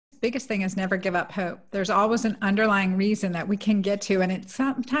biggest thing is never give up hope. There's always an underlying reason that we can get to, and it's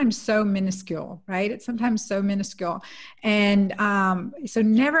sometimes so minuscule, right? It's sometimes so minuscule. And so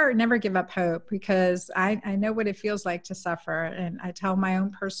never give up hope, because I know what it feels like to suffer. And I tell my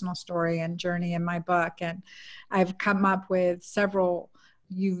own personal story and journey in my book. And I've come up with several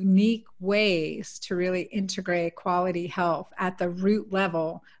unique ways to really integrate quality health at the root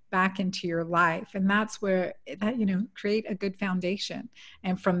level back into your life. And that's where that, create a good foundation.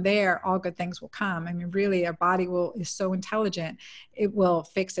 And from there, all good things will come. I mean, really, our body is so intelligent, it will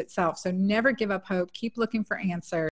fix itself. So never give up hope. Keep looking for answers.